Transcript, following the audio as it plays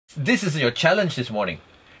This is your challenge this morning.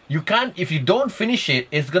 You can't, if you don't finish it,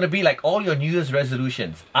 it's going to be like all your New Year's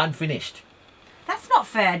resolutions, unfinished. That's not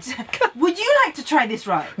fair. Would you like to try this,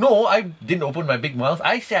 right? No, I didn't open my big mouth.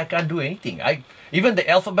 I say I can't do anything. Even the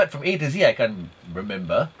alphabet from A to Z, I can't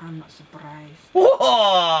remember. I'm not surprised.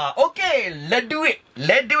 Whoa! Okay, let's do it.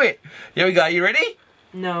 Let's do it. Here we go. Are you ready?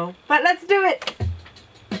 No, but let's do it.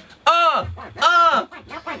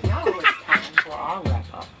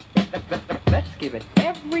 Let's give it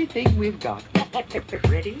everything we've got.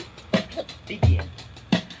 Ready? Begin.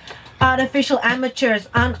 Artificial amateurs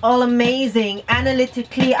aren't all amazing.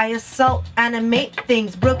 Analytically, I assault, animate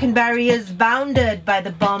things. Broken barriers bounded by the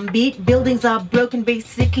bomb beat. Buildings are broken,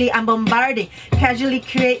 basically I'm bombarding. Casually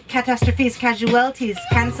create catastrophes, casualties.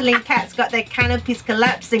 Cancelling cats got their canopies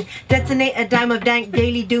collapsing. Detonate a dime of dank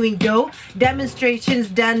daily doing dough. Demonstrations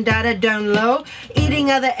done data down low. Eating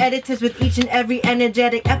other editors with each and every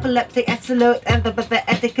energetic, epileptic, excellent, and the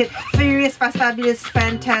etiquette. Furious, fast, fabulous,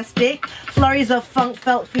 fantastic. Flurries of funk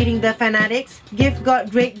felt feeding the fanatics. Gift got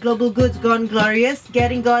great, global goods gone glorious.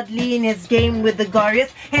 Getting godly in his game with the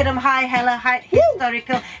glorious. Hit 'em high, hella height,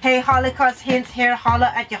 historical. Hey, Holocaust hints here, holler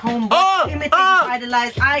at your homeboy. Imitate,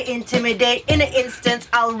 idolize, I intimidate. In an instance,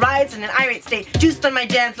 I'll rise in an irate state. Juiced on my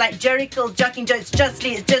jams like Jericho, jucking joints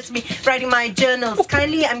justly. It's just me writing my journals.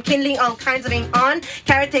 Kindly, I'm kindling all kinds of ink on.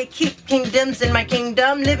 Karate, keep kingdoms in my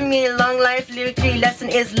kingdom. Living me a long life, lyrically lesson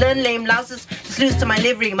is learn lame louses. Just lose to my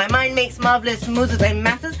livery. My mind makes marvelous moves and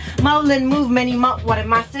masses. Mull and move, many mock what I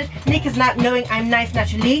mastered. Nick is not knowing I'm nice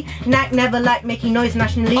naturally. Knack never like making noise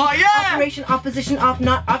nationally. Oh, yeah! Operation opposition off,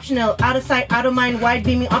 not optional. Out of sight, out of mind, wide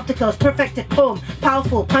beaming opticals. Perfected poem,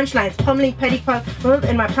 powerful punchlines. Pummeling petty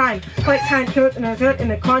in my prime. Quite kind, cute, and in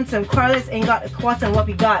the quantum. Carlos ain't got a quantum, what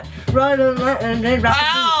we got. Riding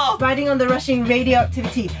on the rushing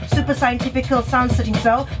radioactivity. Super scientifical sound sitting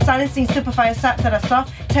so. Silencing superfire saps that are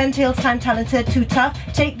soft. 10 tails time talented, too tough.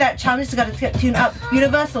 Take that challenge, gotta get tuned up.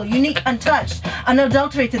 Universal, unique, untouched,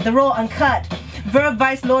 unadulterated, the raw, uncut. Verb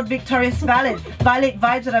vice, Lord victorious, valid. Violate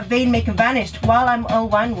vibes that are vain, make them vanished. While I'm all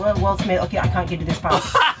one, world smith. Okay, I can't get to this part.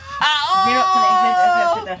 Zero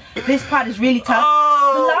up to the this part is really tough.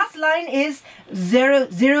 The last line is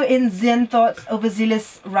zero in zen thoughts,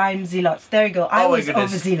 overzealous rhyme zealots. There you go. I was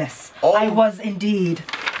overzealous. I was indeed.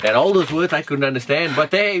 And all those words I couldn't understand,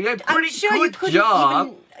 but hey, you did pretty good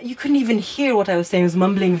job. You couldn't even hear what I was saying. I was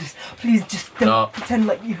mumbling. Please just don't pretend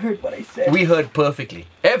like you heard what I said. We heard perfectly.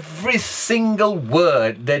 Every single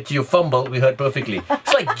word that you fumbled, we heard perfectly.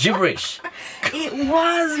 It's like gibberish. It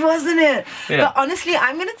was, wasn't it? Yeah. But honestly,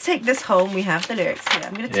 I'm going to take this home. We have the lyrics here.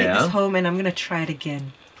 I'm going to take this home and I'm going to try it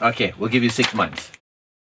again. Okay, we'll give you 6 months.